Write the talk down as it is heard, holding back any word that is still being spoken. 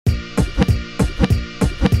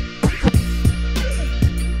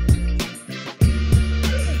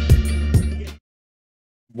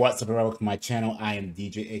What's up, everyone? Welcome to my channel. I am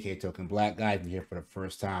DJ, aka Token Black. Guys, if you're here for the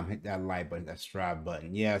first time, hit that like button, that subscribe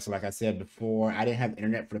button. Yeah, so like I said before, I didn't have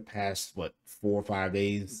internet for the past 4 or 5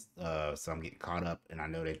 days. So I'm getting caught up, and I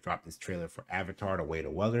know they dropped this trailer for Avatar: The Way to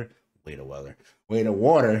Water.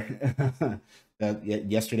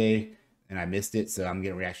 Yesterday, and I missed it, so I'm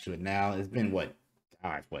getting reaction to it now. It's been what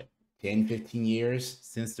 10, 15 years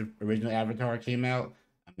since the original Avatar came out.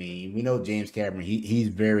 I mean, we know James Cameron. He's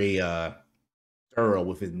very thorough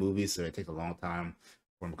with his movies, so it takes a long time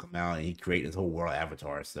for him to come out, and he created this whole world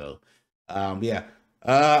Avatar. So, yeah,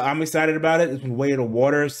 I'm excited about it. It's Way of the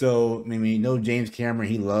Water. So, I mean, you know, James Cameron,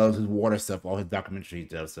 he loves his water stuff, all his documentary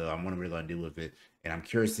stuff. So, I'm wondering what they're gonna do with it, and I'm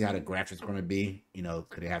curious to see how the graphics are gonna be. You know,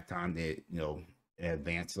 could they have time to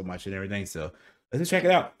advance so much and everything? So, let's just check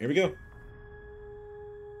it out. Here we go.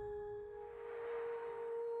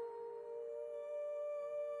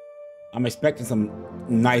 I'm expecting some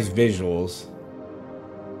nice visuals.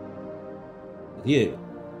 He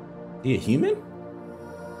a human?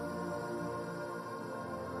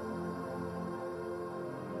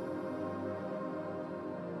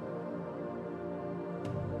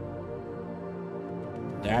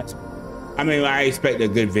 I mean, I expect a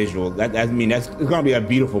good visual. It's gonna be a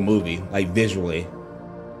beautiful movie, like visually.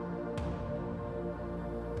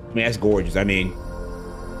 I mean, that's gorgeous. I mean,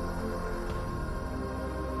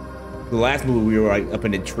 the last movie we were like up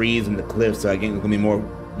in the trees and the cliffs, so again, it's gonna be more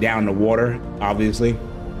down in the water, obviously.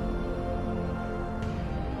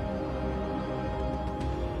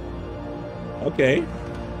 Okay.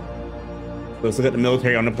 So let's look at the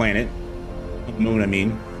military on the planet. On the moon, I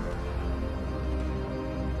mean.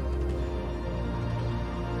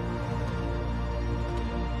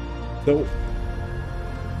 So,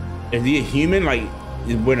 is he a human? Like,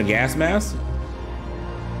 is wearing a gas mask?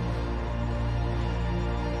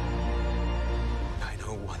 I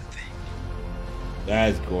know one thing. That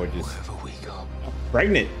is gorgeous. Wherever we go,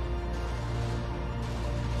 Pregnant.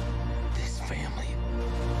 this family.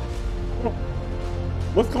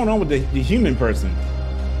 What's going on with the human person?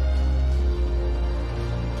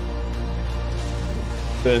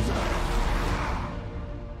 There's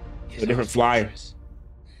a different flyer.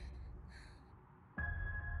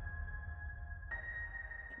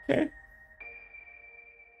 Okay.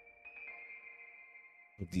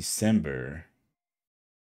 December.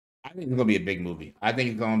 I think it's gonna be a big movie. I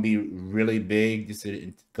think it's gonna be really big, just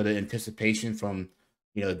because of anticipation from,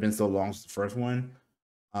 it's been so long since the first one.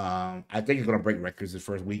 I think it's gonna break records the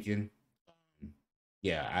first weekend.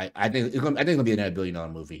 Yeah, I think it's gonna be another $1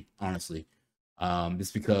 billion movie, honestly.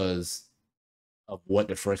 Just because of what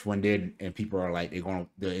the first one did, and people are like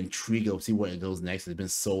the intrigue of see where it goes next. It's been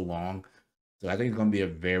so long, so I think it's gonna be a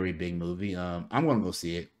very big movie. I'm gonna go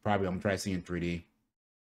see it. Probably I'm gonna try to see it in 3D.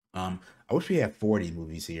 I wish we had 40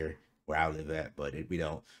 movies here where I live at, but we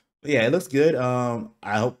don't. But yeah, it looks good.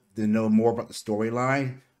 I hope to know more about the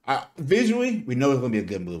storyline. Visually, we know it's gonna be a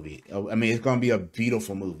good movie. I mean, it's gonna be a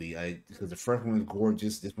beautiful movie. Because the first one was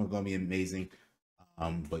gorgeous. This one's gonna be amazing.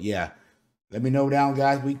 But yeah, let me know down,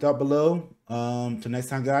 guys, what you thought below. Till next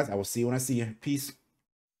time, guys. I will see you when I see you. Peace.